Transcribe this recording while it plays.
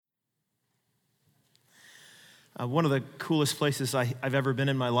One of the coolest places I've ever been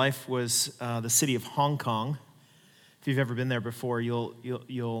in my life was the city of Hong Kong. If you've ever been there before,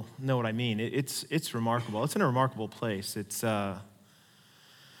 you'll know what I mean. It's remarkable. It's in a remarkable place. It's the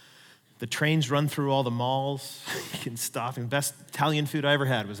trains run through all the malls. You can stop. And the best Italian food I ever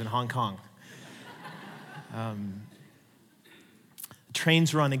had was in Hong Kong.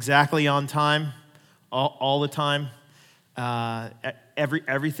 Trains run exactly on time, all the time.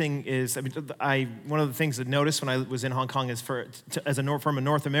 Everything is. One of the things I noticed when I was in Hong Kong is from a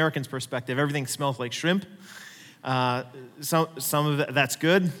North American's perspective, everything smells like shrimp. Some of that's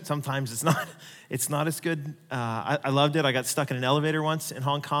good. Sometimes it's not. It's not as good. I loved it. I got stuck in an elevator once in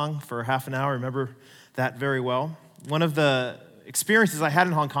Hong Kong for half an hour. I remember that very well. One of the experiences I had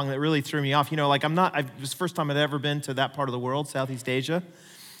in Hong Kong that really threw me off. It was the first time I'd ever been to that part of the world, Southeast Asia.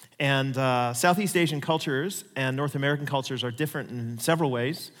 And Southeast Asian cultures and North American cultures are different in several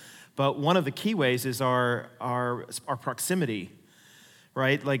ways. But one of the key ways is our proximity.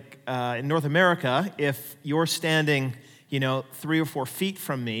 Right? Like in North America, if you're standing, 3 or 4 feet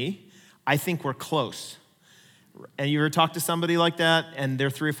from me, I think we're close. And you ever talk to somebody like that, and they're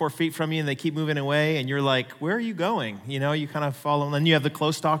 3 or 4 feet from you, and they keep moving away, and you're like, where are you going? You kind of follow them. And then you have the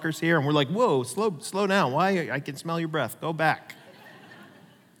close talkers here, and we're like, whoa, slow down. Why? I can smell your breath. Go back.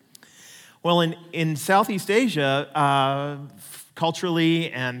 Well, in Southeast Asia,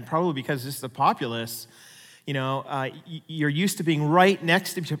 culturally, and probably because this is the populace, you're used to being right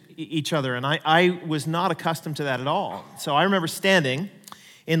next to each other, and I was not accustomed to that at all. So I remember standing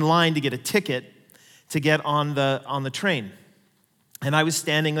in line to get a ticket to get on the train, and I was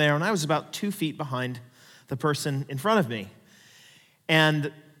standing there, and I was about 2 feet behind the person in front of me,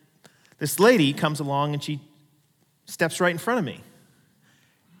 and this lady comes along, and she steps right in front of me,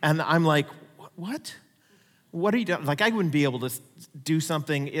 and I'm like, what? What are you doing? Like, I wouldn't be able to do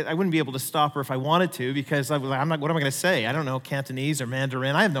something. I wouldn't be able to stop her if I wanted to, because what am I going to say? I don't know Cantonese or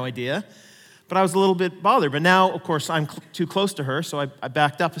Mandarin. I have no idea. But I was a little bit bothered. But now, of course, I'm too close to her, so I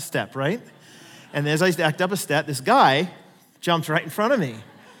backed up a step, right? And as I backed up a step, this guy jumped right in front of me.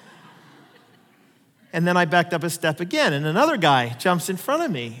 And then I backed up a step again, and another guy jumps in front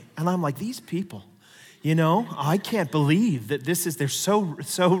of me. And I'm like, these people, I can't believe that they're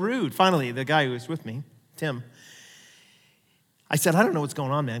so rude. Finally, the guy who was with me, Tim, I said, I don't know what's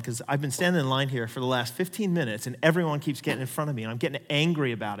going on, man, because I've been standing in line here for the last 15 minutes, and everyone keeps getting in front of me, and I'm getting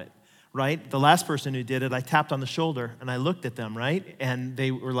angry about it, right? The last person who did it, I tapped on the shoulder, and I looked at them, right? And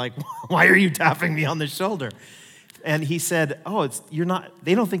they were like, why are you tapping me on the shoulder? And he said,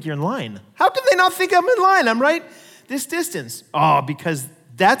 they don't think you're in line. How can they not think I'm in line? I'm right this distance. Oh, because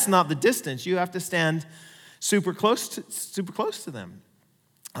that's not the distance. You have to stand super close to them.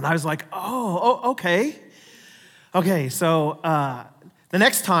 And I was like, okay. Okay, so the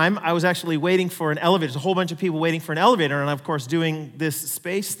next time I was actually waiting for an elevator. There's a whole bunch of people waiting for an elevator, and of course doing this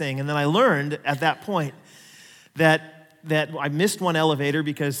space thing. And then I learned at that point that I missed one elevator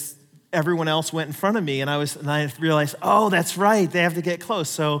because everyone else went in front of me, and I realized, that's right, they have to get close.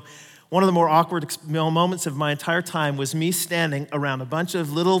 So one of the more awkward moments of my entire time was me standing around a bunch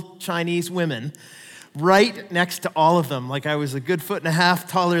of little Chinese women right next to all of them, like I was a good 1.5 feet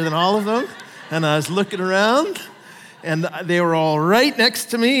taller than all of them, and I was looking around, and they were all right next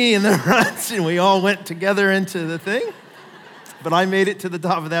to me in the front, and we all went together into the thing, but I made it to the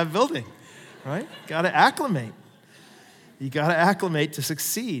top of that building, right? Got to acclimate. You got to acclimate to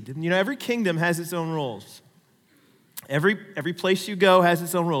succeed. Every kingdom has its own rules. Every place you go has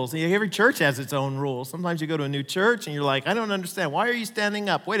its own rules. Every church has its own rules. Sometimes you go to a new church and you're like, I don't understand. Why are you standing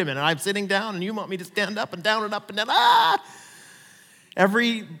up? Wait a minute, I'm sitting down and you want me to stand up and down and up and down.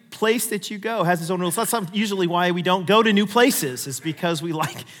 Every place that you go has its own rules. That's usually why we don't go to new places, is because we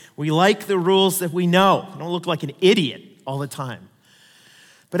like the rules that we know. We don't look like an idiot all the time.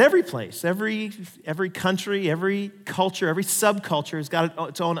 But every place, every country, every culture, every subculture has got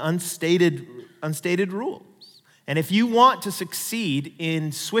its own unstated rules. And if you want to succeed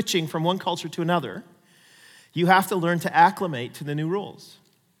in switching from one culture to another, you have to learn to acclimate to the new rules.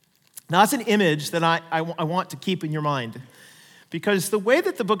 Now, that's an image that I want to keep in your mind, because the way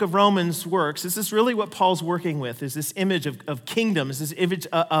that the book of Romans works, this is really what Paul's working with, is this image of kingdoms, this image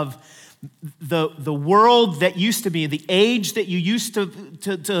of the world that used to be, the age that you used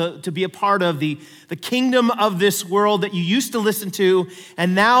to be a part of, the kingdom of this world that you used to listen to,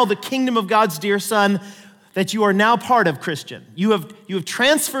 and now the kingdom of God's dear Son that you are now part of, Christian. You have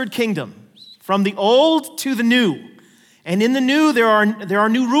transferred kingdoms from the old to the new. And in the new, there are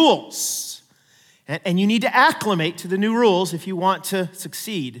new rules. And you need to acclimate to the new rules if you want to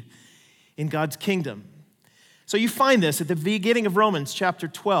succeed in God's kingdom. So you find this at the beginning of Romans chapter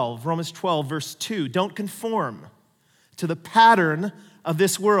 12, Romans 12, verse 2. Don't conform to the pattern of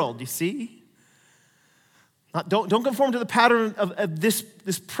this world, you see? Don't conform to the pattern of this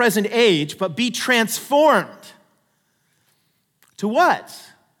present age, but be transformed. To what?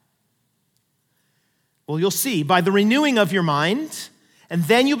 Well, you'll see, by the renewing of your mind, and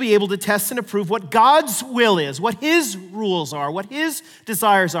then you'll be able to test and approve what God's will is, what his rules are, what his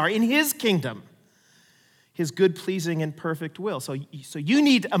desires are in his kingdom, his good, pleasing, and perfect will. So you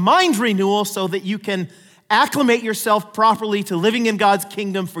need a mind renewal so that you can acclimate yourself properly to living in God's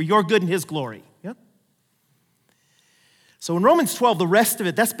kingdom for your good and his glory. Yeah? So in Romans 12, the rest of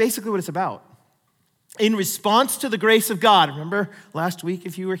it, that's basically what it's about. In response to the grace of God, remember last week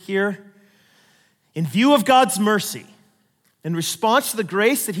if you were here, in view of God's mercy, in response to the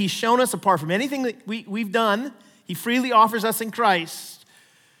grace that he's shown us apart from anything that we've done, he freely offers us in Christ.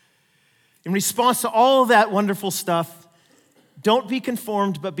 In response to all of that wonderful stuff, don't be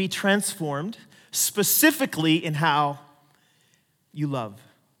conformed, but be transformed, specifically in how you love.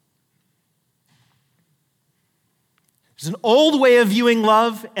 There's an old way of viewing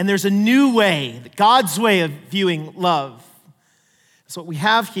love, and there's a new way, God's way of viewing love. So what we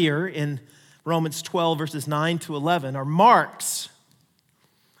have here in Romans 12, verses 9 to 11, are marks,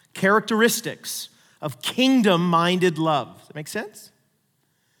 characteristics of kingdom-minded love. Does that make sense?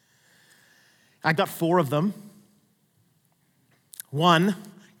 I got 4 of them. 1,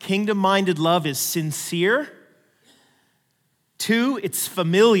 kingdom-minded love is sincere. 2, it's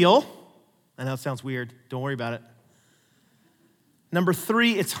familial. I know it sounds weird. Don't worry about it. Number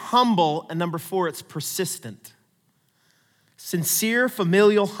 3, it's humble. And number 4, it's persistent. Sincere,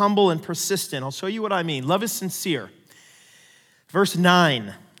 familial, humble, and persistent. I'll show you what I mean. Love is sincere. Verse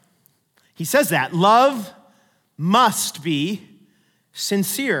 9, he says that. Love must be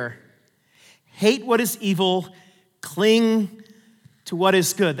sincere. Hate what is evil, cling to what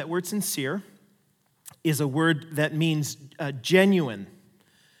is good. That word sincere is a word that means genuine.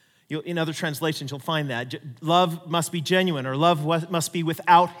 In other translations, you'll find that. Love must be genuine, or love must be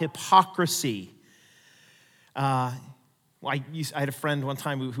without hypocrisy. I had a friend one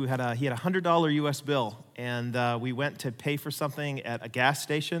time who had a $100 U.S. bill, and we went to pay for something at a gas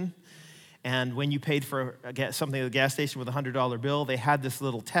station. And when you paid for something at the gas station with a $100 bill, they had this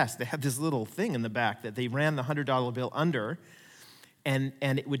little test. They had this little thing in the back that they ran the $100 bill under, and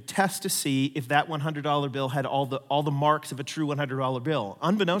it would test to see if that $100 bill had all the marks of a true $100 bill.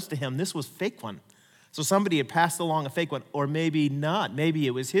 Unbeknownst to him, this was a fake one. So somebody had passed along a fake one, or maybe not. Maybe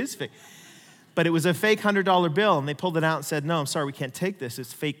it was his fake. But it was a fake $100 bill, and they pulled it out and said, no, I'm sorry, we can't take this.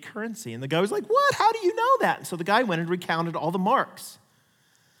 It's fake currency. And the guy was like, what? How do you know that? And so the guy went and recounted all the marks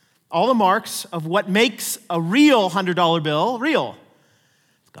of what makes a real $100 bill real.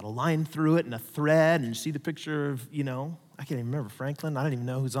 It's got a line through it and a thread, and you see the picture of, I can't even remember Franklin. I don't even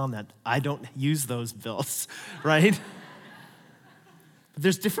know who's on that. I don't use those bills, right? But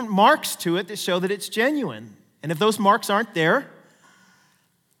there's different marks to it that show that it's genuine. And if those marks aren't there,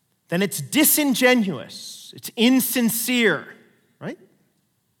 then it's disingenuous, it's insincere, right?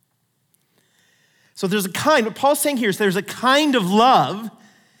 So what Paul's saying here is there's a kind of love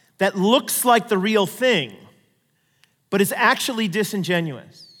that looks like the real thing, but is actually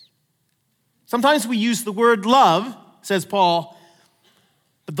disingenuous. Sometimes we use the word love, says Paul,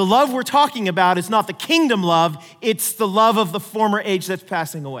 but the love we're talking about is not the kingdom love, it's the love of the former age that's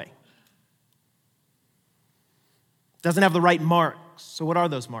passing away. Doesn't have the right marks. So what are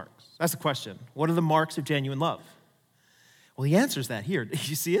those marks? That's the question. What are the marks of genuine love? Well, he answers that here.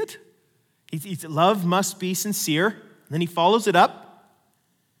 You see it? Love must be sincere. And then he follows it up.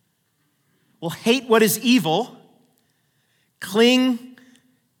 Well, hate what is evil. Cling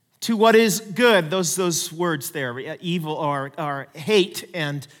to what is good. Those words there, evil are hate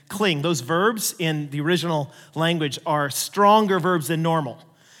and cling. Those verbs in the original language are stronger verbs than normal.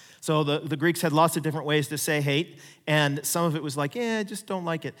 So the Greeks had lots of different ways to say hate, and some of it was like, I just don't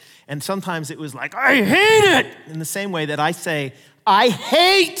like it. And sometimes it was like, I hate it, in the same way that I say, I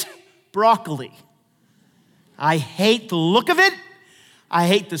hate broccoli. I hate the look of it. I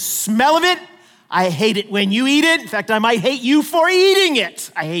hate the smell of it. I hate it when you eat it. In fact, I might hate you for eating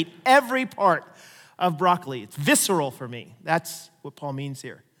it. I hate every part of broccoli. It's visceral for me. That's what Paul means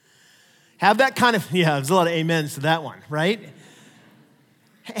here. Have that kind of, there's a lot of amens to that one, right?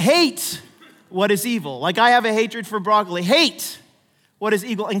 Hate what is evil. Like I have a hatred for broccoli. Hate what is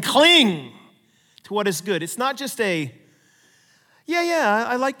evil and cling to what is good. It's not just I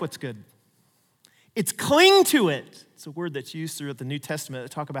like what's good. It's cling to it. It's a word that's used throughout the New Testament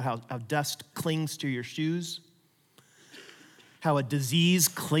to talk about how dust clings to your shoes, how a disease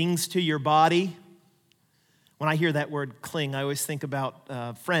clings to your body. When I hear that word cling, I always think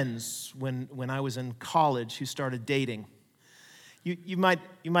about friends when I was in college who started dating. You might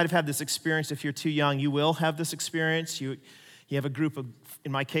have had this experience. If you're too young, you will have this experience. You have a group of,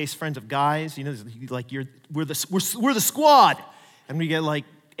 in my case, friends of guys. You know, like we're the squad, and we get like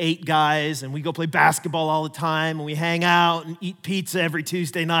 8 guys, and we go play basketball all the time, and we hang out and eat pizza every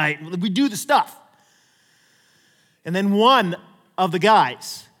Tuesday night. We do the stuff. And then one of the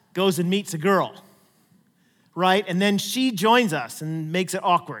guys goes and meets a girl, right? And then she joins us and makes it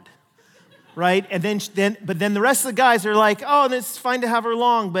awkward, right? And then the rest of the guys are like, oh, it's fine to have her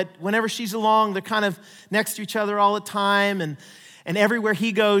along, but whenever she's along, they're kind of next to each other all the time, and everywhere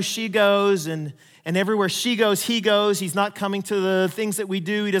he goes, she goes, and everywhere she goes, he goes. He's not coming to the things that we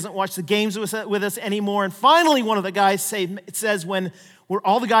do. He doesn't watch the games with us anymore. And finally, one of the guys says when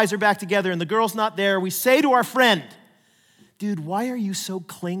all the guys are back together and the girl's not there, we say to our friend, dude, why are you so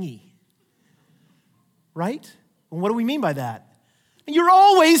clingy? Right? And what do we mean by that? You're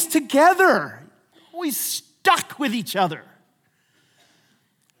always together, always stuck with each other.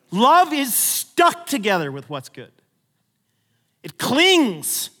 Love is stuck together with what's good. It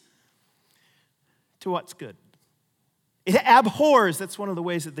clings to what's good. It abhors, that's one of the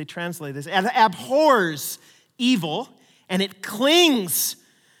ways that they translate this, it abhors evil, and it clings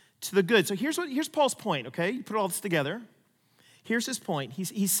to the good. So here's Paul's point, okay? You put all this together. Here's his point.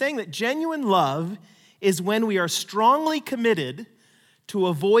 He's saying that genuine love is when we are strongly committed to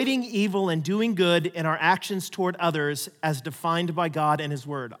avoiding evil and doing good in our actions toward others as defined by God and his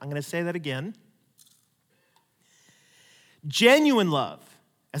word. I'm going to say that again. Genuine love,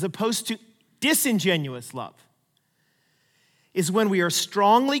 as opposed to disingenuous love, is when we are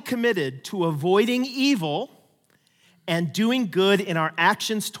strongly committed to avoiding evil and doing good in our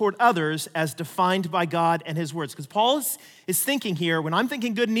actions toward others as defined by God and his words. Because Paul is thinking here, when I'm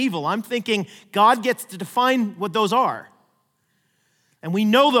thinking good and evil, I'm thinking God gets to define what those are. And we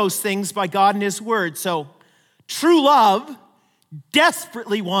know those things by God and his word. So true love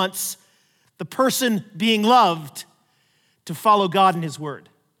desperately wants the person being loved to follow God and his word.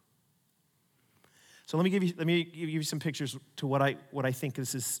 So let me give you some pictures to what I think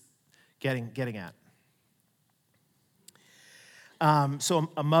this is getting at.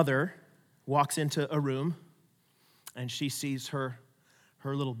 So a mother walks into a room, and she sees her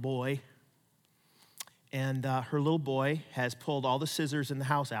little boy, and her little boy has pulled all the scissors in the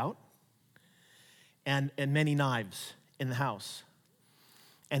house out, and many knives in the house,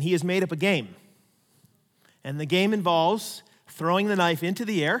 and he has made up a game, and the game involves throwing the knife into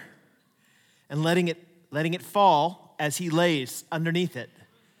the air and letting it fall as he lays underneath it.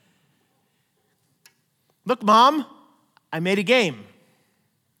 Look, Mom, I made a game.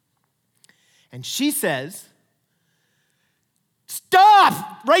 And she says,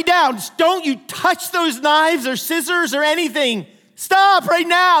 stop right now. Don't you touch those knives or scissors or anything. Stop right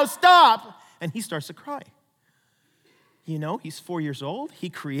now, stop. And he starts to cry. You know, he's 4 years old. He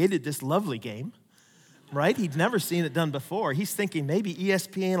created this lovely game, right? He'd never seen it done before. He's thinking maybe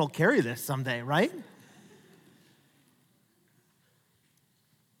ESPN will carry this someday, right?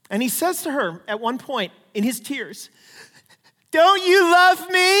 And he says to her at one point in his tears, don't you love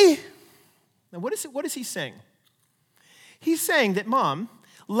me? Now, what is he saying? He's saying that, Mom,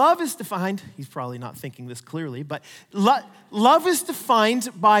 love is defined, he's probably not thinking this clearly, but love is defined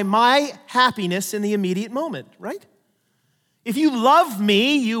by my happiness in the immediate moment, right? If you love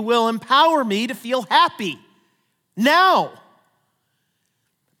me, you will empower me to feel happy now.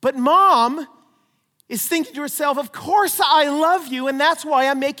 But Mom is thinking to herself, of course I love you, and that's why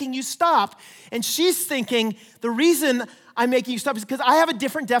I'm making you stop. And she's thinking, the reason I'm making you stop is because I have a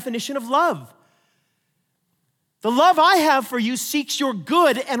different definition of love. The love I have for you seeks your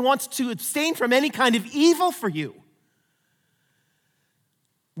good and wants to abstain from any kind of evil for you.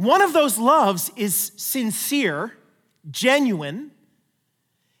 One of those loves is sincere, genuine,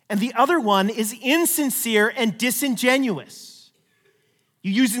 and the other one is insincere and disingenuous.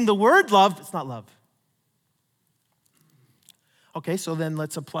 You're using the word love, it's not love. Okay, so then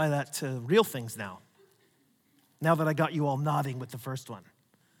let's apply that to real things now. Now that I got you all nodding with the first one.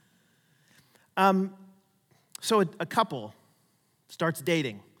 So a couple starts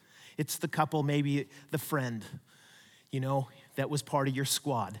dating. It's the couple, maybe the friend, you know, that was part of your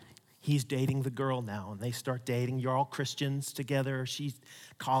squad. He's dating the girl now, and they start dating. You're all Christians together. She's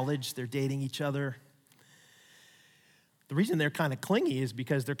college. They're dating each other. The reason they're kind of clingy is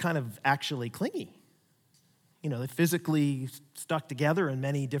because they're kind of actually clingy. You know, they're physically stuck together in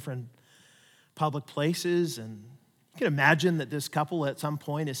many different public places, and you can imagine that this couple at some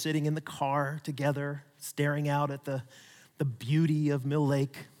point is sitting in the car together, staring out at the beauty of Mill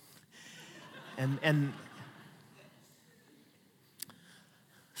Lake. And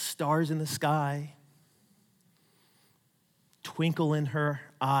stars in the sky, twinkle in her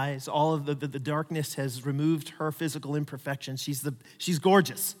eyes. All of the darkness has removed her physical imperfections. She's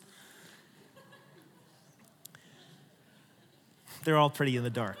gorgeous. They're all pretty in the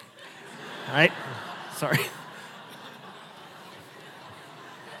dark. All right? Sorry.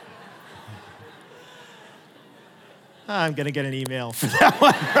 I'm going to get an email for that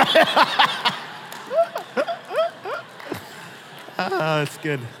one. Oh, that's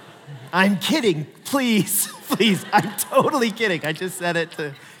good. I'm kidding. Please, please. I'm totally kidding. I just said it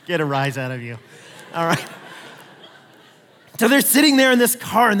to get a rise out of you. All right. So they're sitting there in this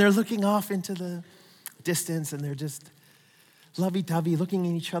car, and they're looking off into the distance, and they're just lovey-dovey, looking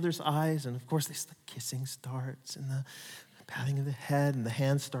in each other's eyes. And, of course, the kissing starts, and the patting of the head, and the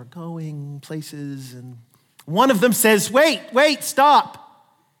hands start going places. And one of them says, wait, stop.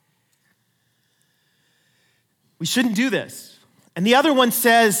 We shouldn't do this. And the other one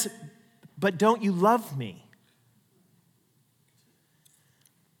says, but don't you love me?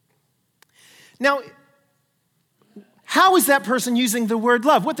 Now, how is that person using the word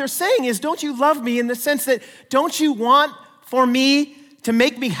love? What they're saying is, don't you love me in the sense that, don't you want for me to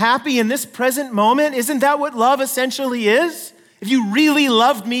make me happy in this present moment? Isn't that what love essentially is? If you really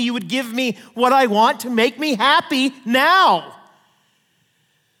loved me, you would give me what I want to make me happy now.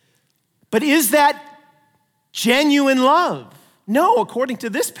 But is that genuine love? No, according to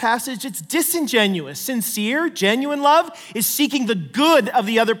this passage, it's disingenuous. Sincere, genuine love is seeking the good of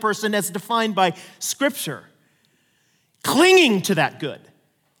the other person as defined by Scripture. Clinging to that good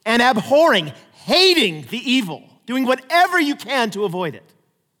and abhorring, hating the evil, doing whatever you can to avoid it.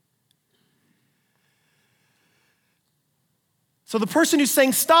 So the person who's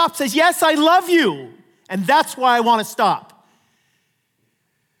saying stop says, yes, I love you, and that's why I want to stop.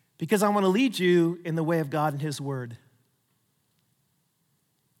 Because I want to lead you in the way of God and His Word.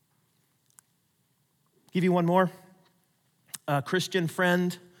 Give you one more. A Christian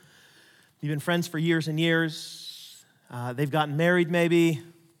friend. You've been friends for years and years. They've gotten married maybe.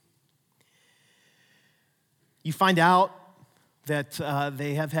 You find out that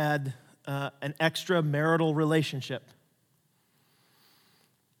they have had an extramarital relationship.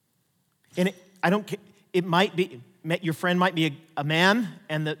 And it might be, your friend might be a man,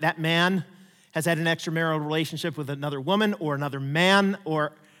 and that man has had an extramarital relationship with another woman or another man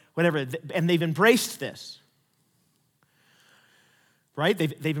or whatever, and they've embraced this, right?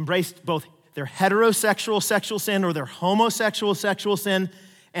 They've embraced both their heterosexual sexual sin or their homosexual sexual sin,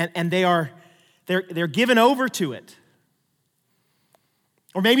 and they're given over to it.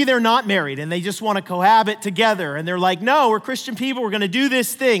 Or maybe they're not married and they just want to cohabit together, and they're like, no, we're Christian people, we're going to do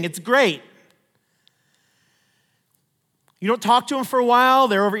this thing, it's great. You don't talk to them for a while.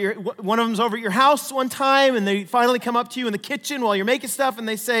 One of them's over at your house one time, and they finally come up to you in the kitchen while you're making stuff, and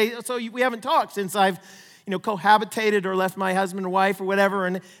they say, so we haven't talked since I've cohabitated or left my husband or wife or whatever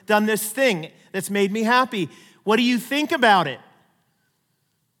and done this thing that's made me happy. What do you think about it?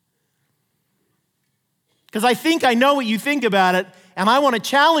 Because I think I know what you think about it, and I want to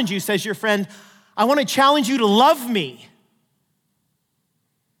challenge you, says your friend. I want to challenge you to love me.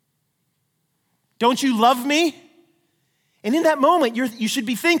 Don't you love me? And in that moment, you should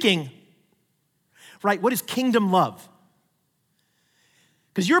be thinking, right, what is kingdom love?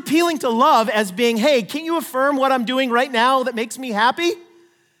 Because you're appealing to love as being, hey, can you affirm what I'm doing right now that makes me happy?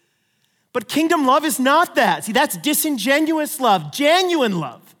 But kingdom love is not that. See, that's disingenuous love. Genuine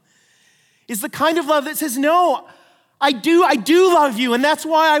love is the kind of love that says, no, I do love you, and that's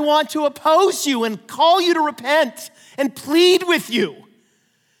why I want to oppose you and call you to repent and plead with you.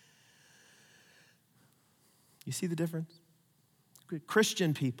 You see the difference?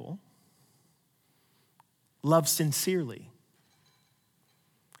 Christian people love sincerely,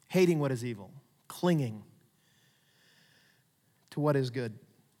 hating what is evil, clinging to what is good.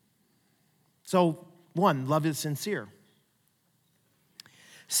 So, one, love is sincere.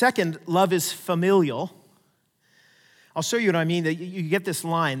 Second, love is familial. I'll show you what I mean. You get this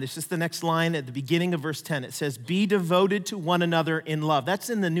line. This is the next line at the beginning of verse 10. It says, be devoted to one another in love. That's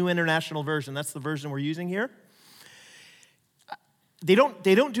in the New International Version. That's the version we're using here. They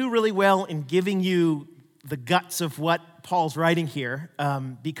don't do really well in giving you the guts of what Paul's writing here,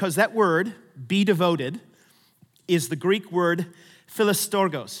 because that word, be devoted, is the Greek word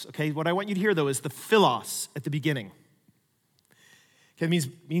philistorgos. Okay, what I want you to hear, though, is the philos at the beginning. Okay,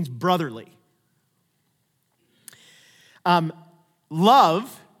 it means brotherly.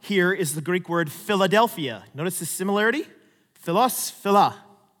 Love here is the Greek word Philadelphia. Notice the similarity? Philos, phila.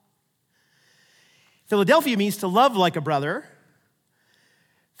 Philadelphia means to love like a brother.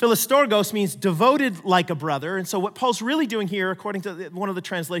 Philistorgos means devoted like a brother. And so what Paul's really doing here, according to one of the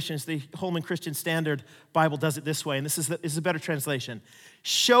translations, the Holman Christian Standard Bible does it this way, and this is a better translation.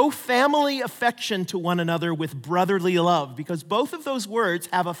 Show family affection to one another with brotherly love, because both of those words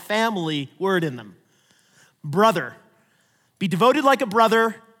have a family word in them. Brother. Be devoted like a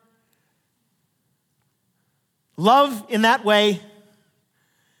brother. Love in that way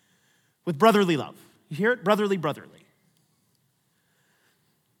with brotherly love. You hear it? Brotherly.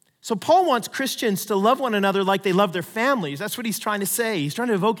 So Paul wants Christians to love one another like they love their families. That's what he's trying to say. He's trying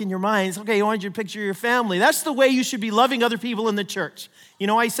to evoke in your minds, okay, I want you to picture your family. That's the way you should be loving other people in the church. You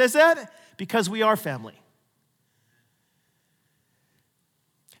know why he says that? Because we are family.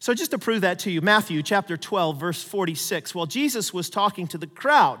 So just to prove that to you, Matthew chapter 12, verse 46. While Jesus was talking to the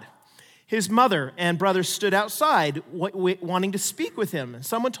crowd, his mother and brothers stood outside wanting to speak with him. And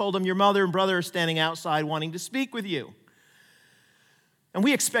someone told him, your mother and brother are standing outside wanting to speak with you. And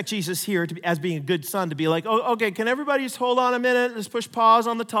we expect Jesus here, as being a good son, to be like, oh, okay, can everybody just hold on a minute? Let's push pause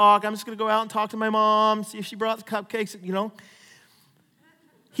on the talk. I'm just going to go out and talk to my mom, see if she brought the cupcakes, you know.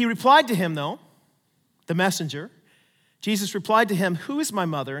 He replied to him, though, the messenger. Jesus replied to him, who is my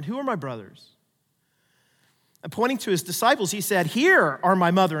mother and who are my brothers? And pointing to his disciples, he said, here are my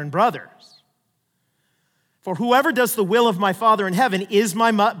mother and brothers. For whoever does the will of my Father in heaven is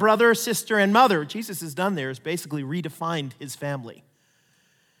my brother, sister, and mother. What Jesus has done there is basically redefined his family.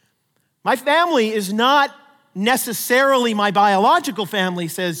 My family is not necessarily my biological family,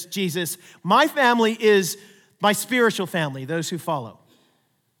 says Jesus. My family is my spiritual family, those who follow.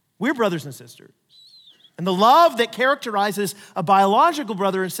 We're brothers and sisters. And the love that characterizes a biological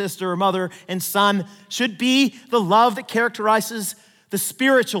brother and sister or mother and son should be the love that characterizes the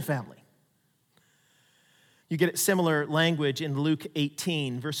spiritual family. You get similar language in Luke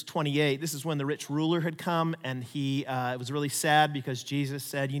 18, verse 28. This is when the rich ruler had come, and he was really sad because Jesus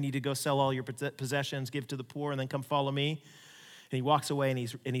said, you need to go sell all your possessions, give to the poor, and then come follow me. And he walks away,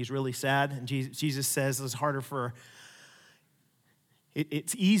 and he's really sad. And Jesus says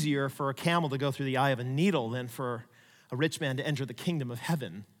it's easier for a camel to go through the eye of a needle than for a rich man to enter the kingdom of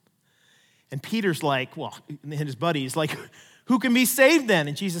heaven. And Peter's like, and his buddies like, who can be saved then?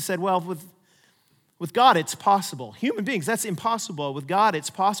 And Jesus said, well, with God, it's possible. Human beings, that's impossible. With God,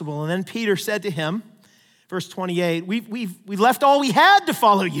 it's possible. And then Peter said to him, verse 28, we left all we had to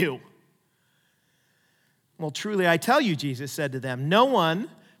follow you. Well, truly, I tell you, Jesus said to them, no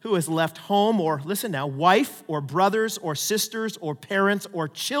one who has left home or, listen now, wife or brothers or sisters or parents or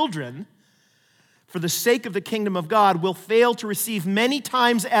children for the sake of the kingdom of God will fail to receive many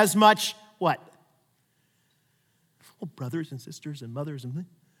times as much, what? Well, brothers and sisters and mothers and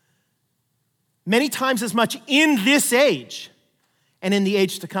many times as much in this age and in the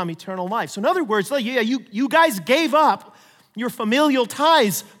age to come, eternal life. So in other words, you guys gave up your familial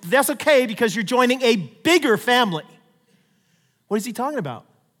ties. That's okay because you're joining a bigger family. What is he talking about?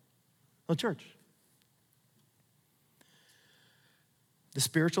 The church. The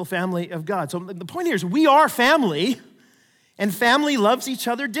spiritual family of God. So the point here is we are family, and family loves each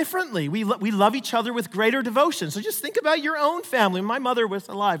other differently. We love each other with greater devotion. So just think about your own family. When my mother was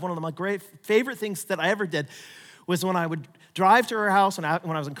alive, one of my great favorite things that I ever did was when I would drive to her house when I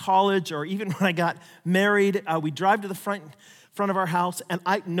was in college, or even when I got married, we'd drive to the front of our house, and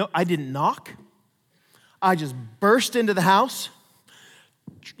I didn't knock. I just burst into the house,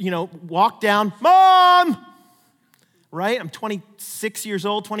 walk down, Mom! Right? I'm 26 years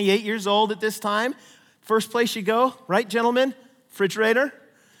old, 28 years old at this time. First place you go, right, gentlemen? Refrigerator.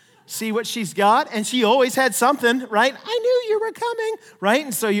 See what she's got. And she always had something, right? I knew you were coming, right?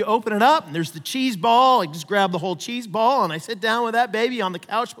 And so you open it up, and there's the cheese ball. I just grab the whole cheese ball, and I sit down with that baby on the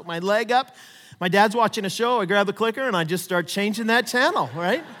couch, put my leg up. My dad's watching a show. I grab the clicker, and I just start changing that channel,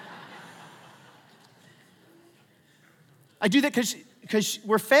 right? I do that because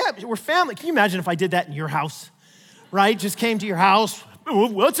we're family. Can you imagine if I did that in your house, right? Just came to your house.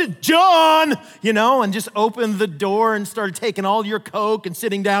 What's it, John? And just opened the door and started taking all your Coke and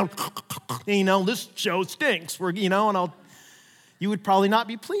sitting down. This show stinks. You would probably not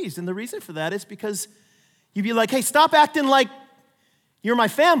be pleased. And the reason for that is because you'd be like, hey, stop acting like you're my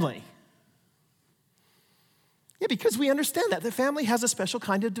family. Yeah, because we understand that the family has a special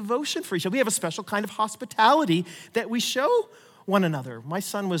kind of devotion for each other. We have a special kind of hospitality that we show one another. My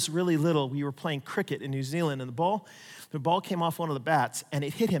son was really little. We were playing cricket in New Zealand, and the ball came off one of the bats, and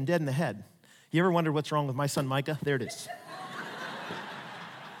it hit him dead in the head. You ever wondered what's wrong with my son, Micah? There it is.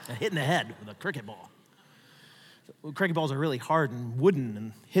 Hit in the head with a cricket ball. Cricket balls are really hard and wooden,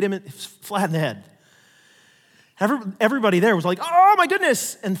 and hit him flat in the head. Everybody there was like, oh, my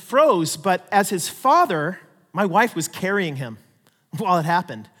goodness, and froze. But as his father, my wife was carrying him while it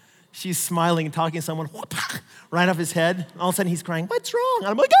happened. She's smiling and talking to someone, right off his head. All of a sudden he's crying, what's wrong? And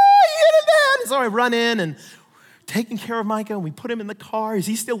I'm like, oh, he hit his head. And so I run in and taking care of Micah, and we put him in the car. Is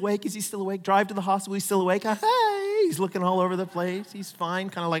he still awake? Is he still awake? Drive to the hospital. He's still awake. Hey, he's looking all over the place. He's fine,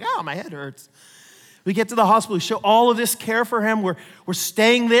 kind of like, oh, my head hurts. We get to the hospital. We show all of this care for him. We're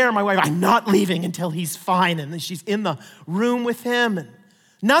staying there. My wife, I'm not leaving until he's fine. And then she's in the room with him. And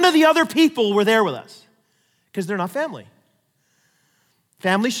none of the other people were there with us because they're not family.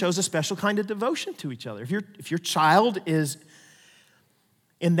 Family shows a special kind of devotion to each other. If your child is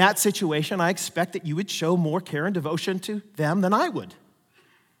in that situation, I expect that you would show more care and devotion to them than I would.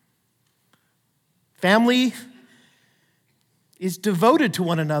 Family is devoted to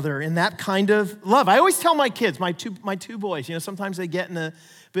one another in that kind of love. I always tell my kids, my two boys, sometimes they get in a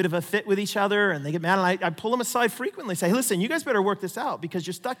bit of a fit with each other and they get mad, and I pull them aside frequently, say, hey, listen, you guys better work this out because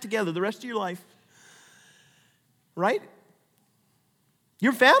you're stuck together the rest of your life, right?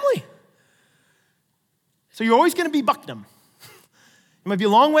 You're family. So you're always going to be Bucknam. It might be a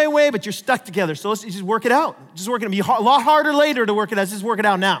long way away, but you're stuck together. So let's just work it out. Just work it out. It'll be a lot harder later to work it out. Let's just work it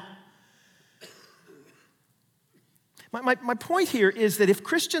out now. My point here is that if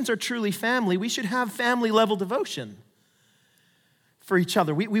Christians are truly family, we should have family-level devotion for each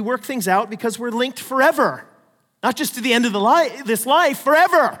other. We work things out because we're linked forever, not just to the end of this life,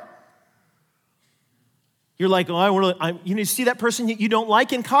 forever. You're like, you see that person you don't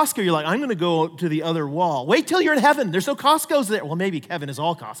like in Costco. You're like, I'm going to go to the other wall. Wait till you're in heaven. There's no Costco's there. Well, maybe heaven is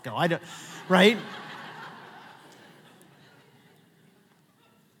all Costco. Right?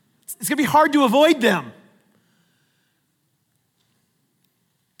 It's going to be hard to avoid them.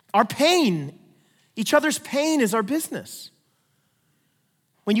 Our pain, each other's pain is our business.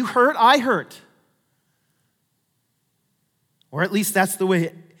 When you hurt, I hurt. Or at least that's the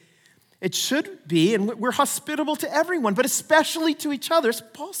way it should be, and we're hospitable to everyone, but especially to each other.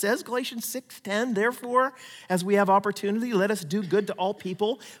 Paul says, Galatians 6:10, therefore, as we have opportunity, let us do good to all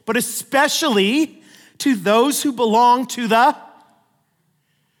people, but especially to those who belong to the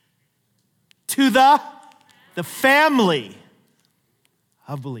family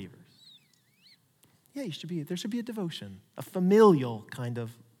of believers. Yeah, there should be a devotion, a familial kind of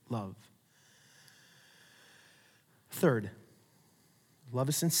love. Third, love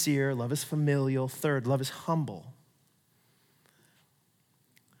is sincere, love is familial. Third, love is humble.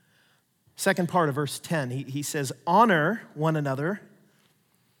 Second part of verse 10, he says, honor one another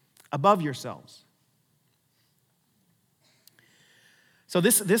above yourselves. So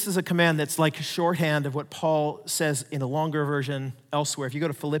this is a command that's like a shorthand of what Paul says in a longer version elsewhere. If you go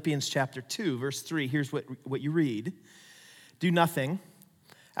to Philippians chapter 2, verse 3, here's what you read. Do nothing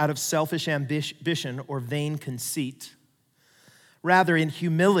out of selfish ambition or vain conceit. Rather, in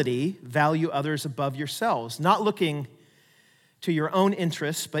humility, value others above yourselves, not looking to your own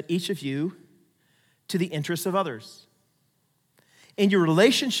interests, but each of you to the interests of others. In your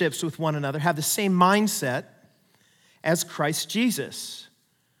relationships with one another, have the same mindset as Christ Jesus,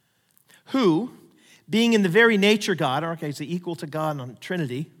 who, being in the very nature God, he's equal to God on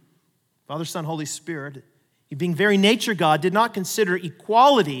Trinity, Father, Son, Holy Spirit, he being very nature God, did not consider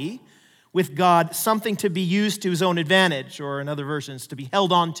equality with God something to be used to his own advantage, or in other versions, to be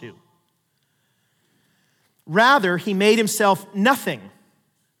held on to. Rather, he made himself nothing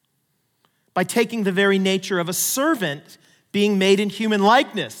by taking the very nature of a servant, being made in human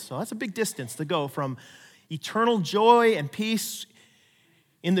likeness. So that's a big distance to go from eternal joy and peace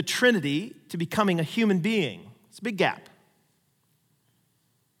in the Trinity to becoming a human being. It's a big gap.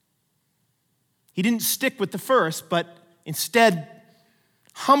 He didn't stick with the first, but instead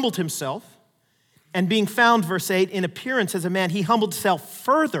humbled himself, and being found, verse 8, in appearance as a man, he humbled himself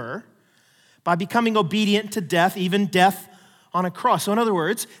further by becoming obedient to death, even death on a cross. So in other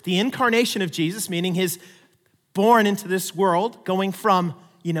words, the incarnation of Jesus, meaning his born into this world, going from,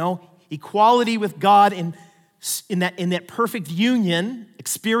 equality with God in that perfect union,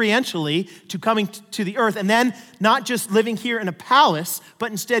 experientially, to coming to the earth, and then not just living here in a palace,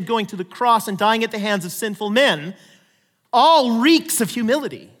 but instead going to the cross and dying at the hands of sinful men, all reeks of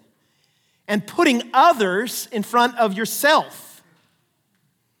humility and putting others in front of yourself.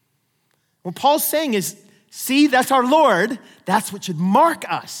 What Paul's saying is, see, that's our Lord. That's what should mark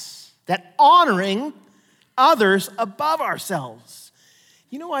us, that honoring others above ourselves.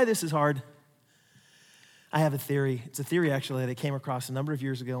 You know why this is hard? I have a theory. It's a theory, actually, that I came across a number of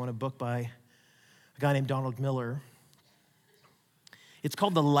years ago in a book by a guy named Donald Miller. It's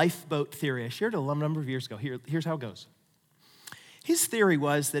called the lifeboat theory. I shared it a number of years ago. Here's how it goes. His theory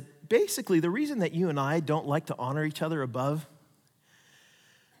was that basically the reason that you and I don't like to honor each other above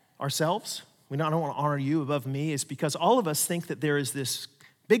ourselves, I don't want to honor you above me, is because all of us think that there is this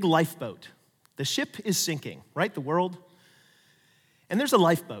big lifeboat. The ship is sinking, right? The world. And there's a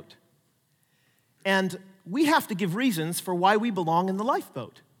lifeboat. And we have to give reasons for why we belong in the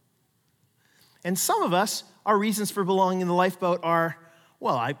lifeboat. And some of us, our reasons for belonging in the lifeboat are,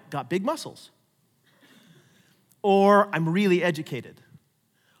 well, I've got big muscles. Or I'm really educated.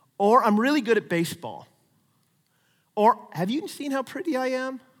 Or I'm really good at baseball. Or have you seen how pretty I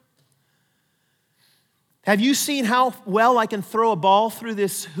am? Have you seen how well I can throw a ball through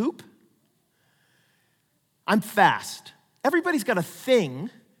this hoop? I'm fast. Everybody's got a thing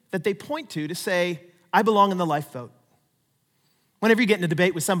that they point to say, I belong in the lifeboat. Whenever you get in a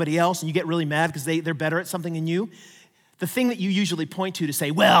debate with somebody else and you get really mad because they're better at something than you, the thing that you usually point to say,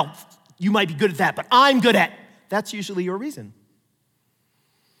 well, you might be good at that, but I'm good at, that's usually your reason.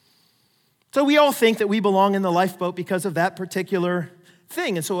 So we all think that we belong in the lifeboat because of that particular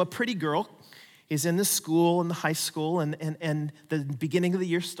thing. And so a pretty girl is in the school, in the high school, and the beginning of the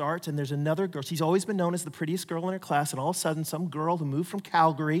year starts, and there's another girl. She's always been known as the prettiest girl in her class, and all of a sudden, some girl who moved from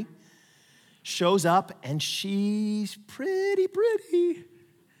Calgary shows up, and she's pretty.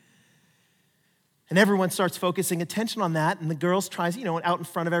 And everyone starts focusing attention on that, and the girl tries, out in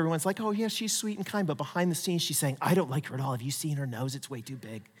front of everyone, it's like, oh, yeah, she's sweet and kind, but behind the scenes, she's saying, I don't like her at all. Have you seen her nose? It's way too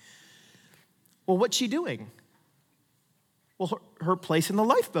big. Well, what's she doing? Well, her place in the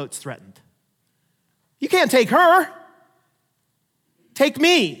lifeboat's threatened. You can't take her. Take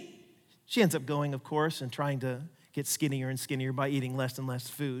me. She ends up going, of course, and trying to get skinnier and skinnier by eating less and less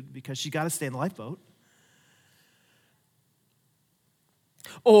food because she's got to stay in the lifeboat.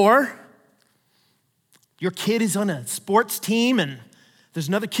 Or your kid is on a sports team and there's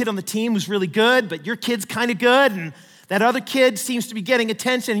another kid on the team who's really good, but your kid's kind of good and that other kid seems to be getting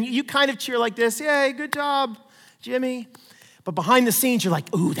attention and you kind of cheer like this, yay, good job, Jimmy. But behind the scenes, you're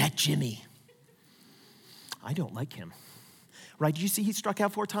like, ooh, that Jimmy. I don't like him. Right? Did you see he struck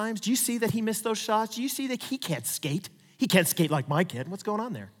out 4 times? Do you see that he missed those shots? Do you see that he can't skate? He can't skate like my kid. What's going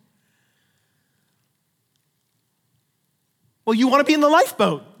on there? Well, you want to be in the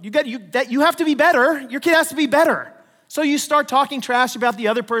lifeboat. You have to be better. Your kid has to be better. So you start talking trash about the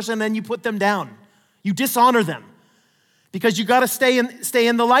other person, and then you put them down. You dishonor them because you got to stay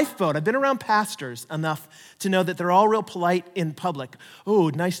in the lifeboat. I've been around pastors enough to know that they're all real polite in public. Oh,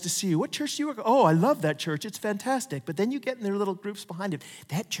 nice to see you. What church do you work at? Oh, I love that church. It's fantastic. But then you get in their little groups behind it.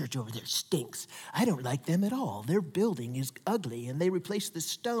 That church over there stinks. I don't like them at all. Their building is ugly, and they replaced the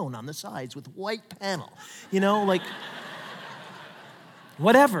stone on the sides with white panel.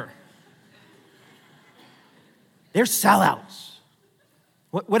 Whatever. They're sellouts.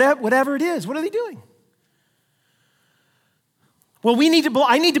 Whatever it is, what are they doing? Well,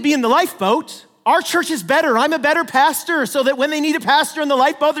 I need to be in the lifeboat. Our church is better. I'm a better pastor so that when they need a pastor in the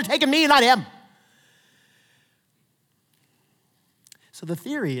lifeboat, they're taking me and not him. So the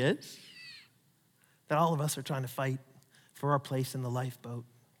theory is that all of us are trying to fight for our place in the lifeboat.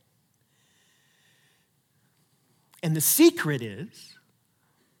 And the secret is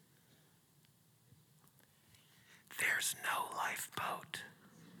there's no lifeboat.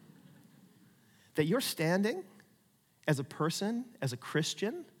 That you're standing as a person, as a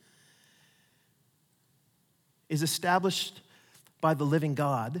Christian, is established by the living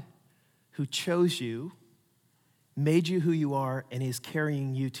God who chose you, made you who you are, and is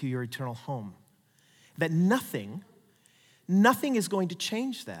carrying you to your eternal home. That nothing is going to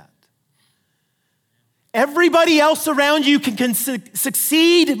change that. Everybody else around you can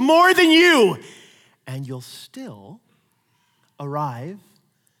succeed more than you, and you'll still arrive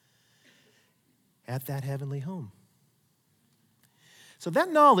at that heavenly home. So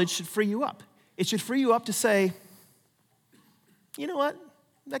that knowledge should free you up. It should free you up to say, you know what?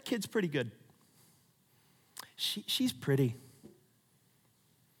 That kid's pretty good. She's pretty.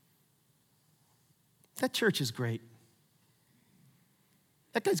 That church is great.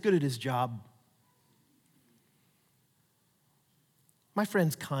 That guy's good at his job. My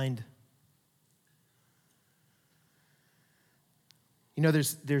friend's kind.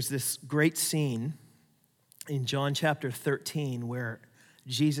 There's this great scene in John chapter 13 where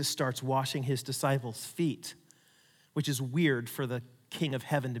Jesus starts washing his disciples' feet, which is weird for the King of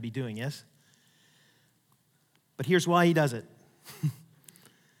Heaven to be doing, yes? But here's why he does it.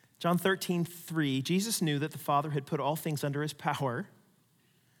 John 13:3, Jesus knew that the Father had put all things under his power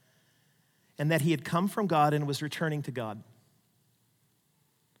and that he had come from God and was returning to God.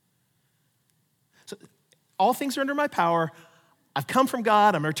 So all things are under my power. I've come from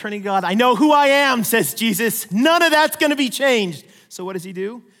God. I'm returning to God. I know who I am, says Jesus. None of that's going to be changed. So what does he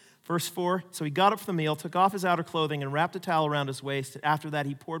do? Verse 4, so he got up from the meal, took off his outer clothing, and wrapped a towel around his waist. After that,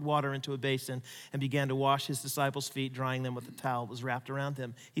 he poured water into a basin and began to wash his disciples' feet, drying them with the towel that was wrapped around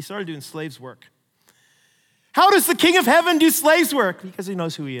him. He started doing slaves' work. How does the King of Heaven do slaves' work? Because he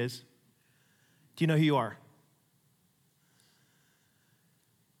knows who he is. Do you know who you are?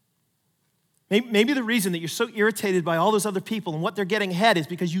 Maybe the reason that you're so irritated by all those other people and what they're getting ahead is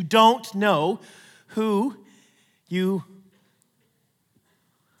because you don't know who you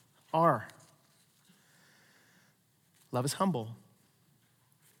are. Love is humble.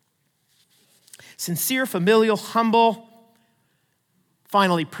 Sincere, familial, humble,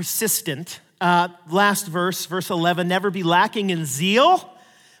 finally persistent. Last verse, verse 11, never be lacking in zeal,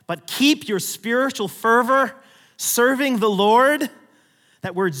 but keep your spiritual fervor, serving the Lord.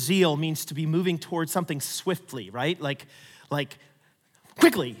 That word zeal means to be moving towards something swiftly, right? Like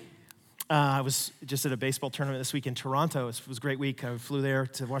quickly. I was just at a baseball tournament this week in Toronto. It was a great week. I flew there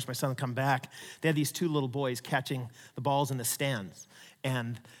to watch my son come back. They had these two little boys catching the balls in the stands,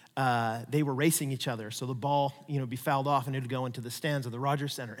 and they were racing each other. So the ball, be fouled off, and it would go into the stands of the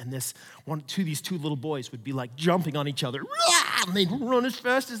Rogers Center. And these two little boys would be like jumping on each other, and they'd run as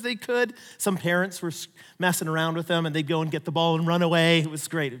fast as they could. Some parents were messing around with them, and they'd go and get the ball and run away. It was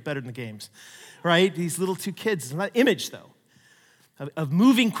great. It was better than the games, right? These little two kids. That image, though, of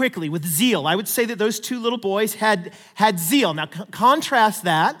moving quickly with zeal. I would say that those two little boys had zeal. Now, contrast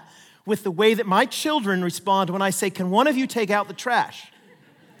that with the way that my children respond when I say, can one of you take out the trash?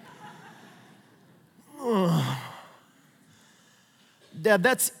 Dad,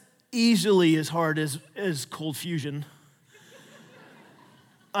 that's easily as hard as cold fusion.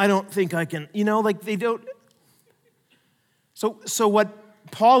 I don't think I can, they don't. So what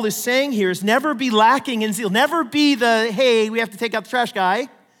Paul is saying here is never be lacking in zeal. Never be the, hey, we have to take out the trash guy.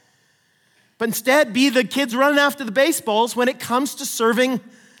 But instead, be the kids running after the baseballs when it comes to serving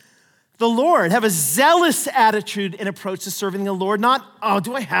the Lord. Have a zealous attitude and approach to serving the Lord. Not, oh,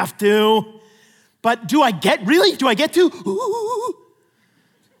 do I have to? But do I get to? Ooh.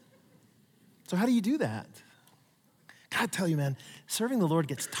 So how do you do that? God, I tell you, man, serving the Lord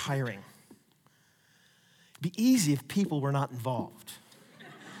gets tiring. It'd be easy if people were not involved.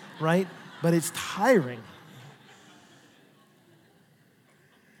 Right? But it's tiring.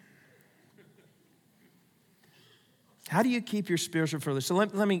 How do you keep your spiritual fervor? So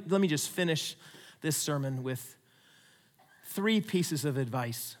let me just finish this sermon with 3 pieces of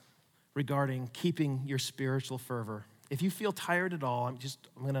advice regarding keeping your spiritual fervor. If you feel tired at all, I'm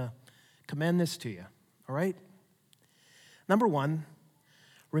going to commend this to you. All right? Number 1,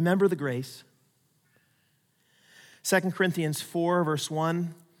 remember the grace. 2 Corinthians 4, verse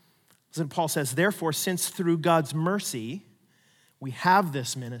 1. Paul says, therefore, since through God's mercy we have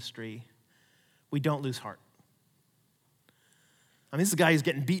this ministry, we don't lose heart. I mean, this is a guy who's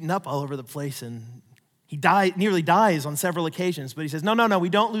getting beaten up all over the place, and he nearly dies on several occasions, but he says, no, we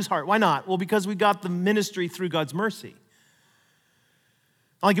don't lose heart. Why not? Well, because we got the ministry through God's mercy.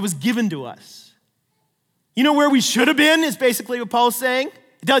 Like it was given to us. You know where we should have been is basically what Paul's saying.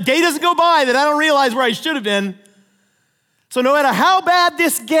 A day doesn't go by that I don't realize where I should have been. So no matter how bad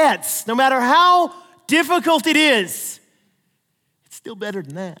this gets, no matter how difficult it is, it's still better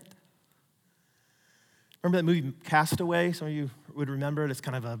than that. Remember that movie Castaway? Some of you would remember it. It's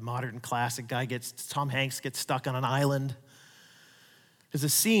kind of a modern classic. Tom Hanks gets stuck on an island. There's a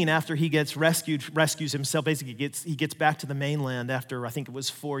scene after he gets rescues himself. Basically, he gets back to the mainland after, I think it was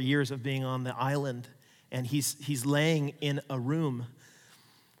 4 years of being on the island. And he's laying in a room,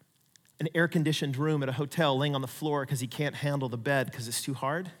 an air-conditioned room at a hotel, laying on the floor because he can't handle the bed because it's too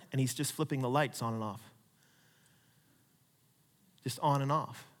hard, and he's just flipping the lights on and off. Just on and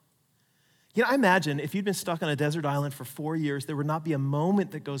off. I imagine if you'd been stuck on a desert island for 4 years, there would not be a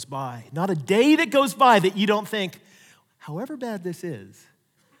moment that goes by, not a day that goes by that you don't think, however bad this is,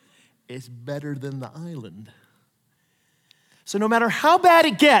 it's better than the island. So no matter how bad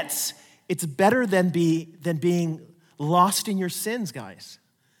it gets, it's better than being lost in your sins, guys.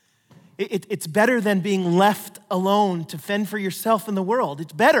 It's better than being left alone to fend for yourself in the world.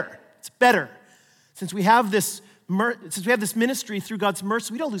 It's better. It's better. Since we have this ministry through God's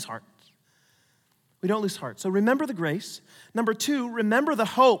mercy, we don't lose heart. We don't lose heart. So remember the grace. Number 2, remember the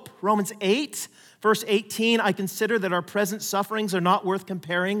hope. Romans 8, verse 18, I consider that our present sufferings are not worth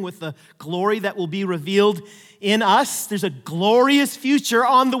comparing with the glory that will be revealed in us. There's a glorious future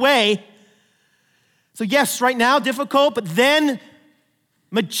on the way. So yes, right now, difficult, but then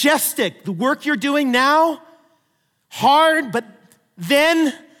majestic. The work you're doing now, hard, but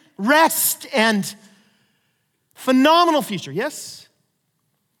then rest and phenomenal future, yes?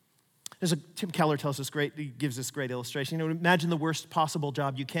 Tim Keller tells us he gives this great illustration. Imagine the worst possible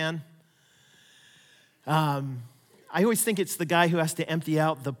job you can. I always think it's the guy who has to empty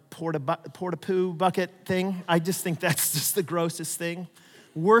out the porta-poo bucket thing. I just think that's just the grossest thing.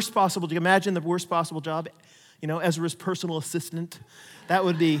 Worst possible, do you imagine the worst possible job? Ezra's personal assistant. That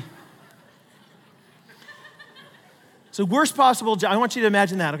would be. So worst possible job, I want you to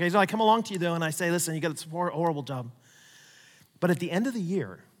imagine that, okay? So I come along to you though and I say, listen, you got this horrible job. But at the end of the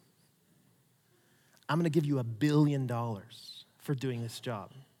year, I'm gonna give you $1 billion for doing this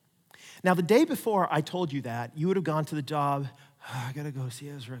job. Now, the day before I told you that, you would have gone to the job, I gotta go see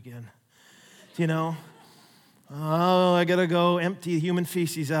Ezra again. I gotta go empty human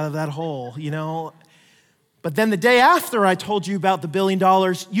feces out of that hole, But then the day after I told you about the $1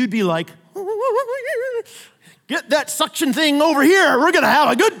 billion, you'd be like, get that suction thing over here. We're gonna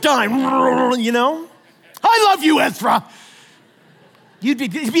have a good time, I love you, Ezra.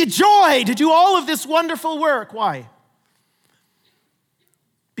 It'd be a joy to do all of this wonderful work. Why?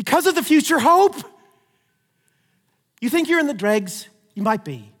 Because of the future hope. You think you're in the dregs? You might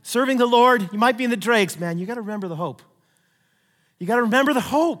be. Serving the Lord, you might be in the dregs. Man, you got to remember the hope. You got to remember the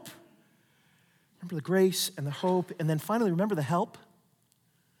hope. Remember the grace and the hope. And then finally, remember the help.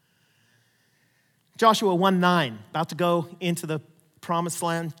 Joshua 1:9, about to go into the promised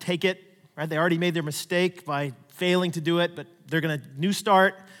land, take it. Right? They already made their mistake by failing to do it, but they're going to new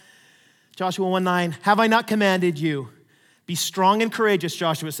start. Joshua 1:9, have I not commanded you? Be strong and courageous,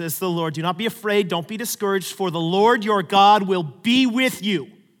 Joshua says to the Lord. Do not be afraid, don't be discouraged, for the Lord your God will be with you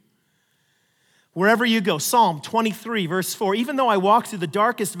wherever you go. Psalm 23, verse 4, even though I walk through the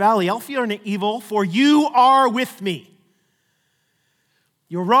darkest valley, I'll fear no evil, for you are with me.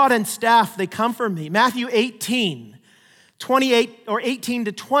 Your rod and staff, they comfort me. Matthew 18, 28 or 18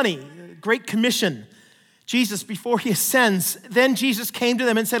 to 20, Great Commission. Jesus, before he ascends, then Jesus came to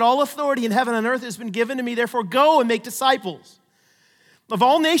them and said, all authority in heaven and earth has been given to me, therefore go and make disciples of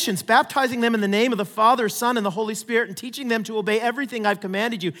all nations, baptizing them in the name of the Father, Son, and the Holy Spirit, and teaching them to obey everything I've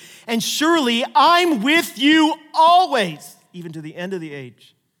commanded you. And surely I'm with you always, even to the end of the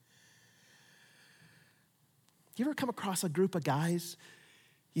age. You ever come across a group of guys,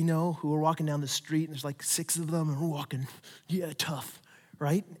 who are walking down the street, and there's like 6 of them, and we're walking, tough,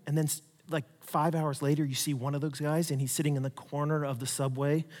 right? And then like 5 hours later, you see one of those guys, and he's sitting in the corner of the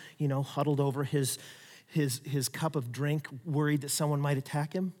subway, huddled over his cup of drink, worried that someone might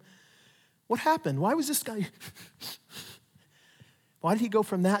attack him. What happened? Why was this guy, why did he go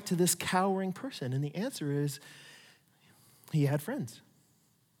from that to this cowering person? And the answer is, he had friends.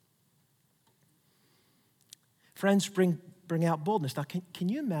 Friends bring out boldness. Now, can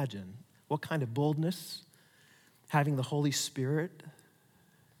you imagine what kind of boldness having the Holy Spirit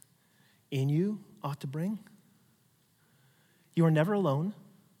in you ought to bring? You are never alone.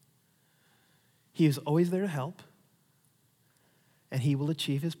 He is always there to help, and he will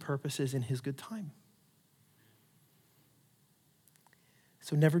achieve his purposes in his good time.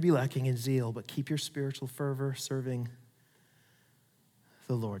 So never be lacking in zeal, but keep your spiritual fervor serving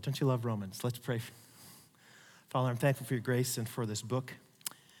the Lord. Don't you love Romans? Let's pray. Father, I'm thankful for your grace and for this book.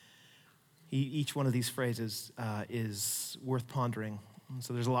 Each one of these phrases is worth pondering.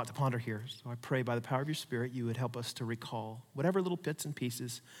 So there's a lot to ponder here. So I pray by the power of your Spirit, you would help us to recall whatever little bits and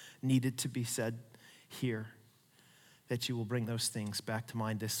pieces needed to be said here, that you will bring those things back to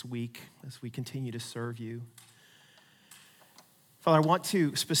mind this week as we continue to serve you. Father, I want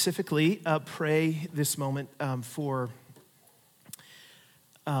to specifically pray this moment for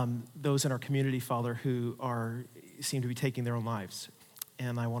those in our community, Father, who seem to be taking their own lives.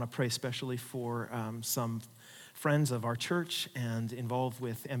 And I want to pray especially for some friends of our church and involved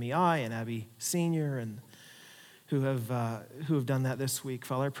with MEI and Abby Senior, and who have done that this week.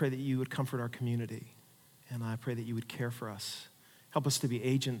 Father, I pray that you would comfort our community, and I pray that you would care for us. Help us to be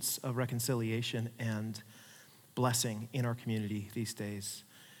agents of reconciliation and blessing in our community these days.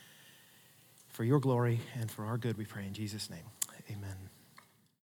 For your glory and for our good, we pray in Jesus' name. Amen.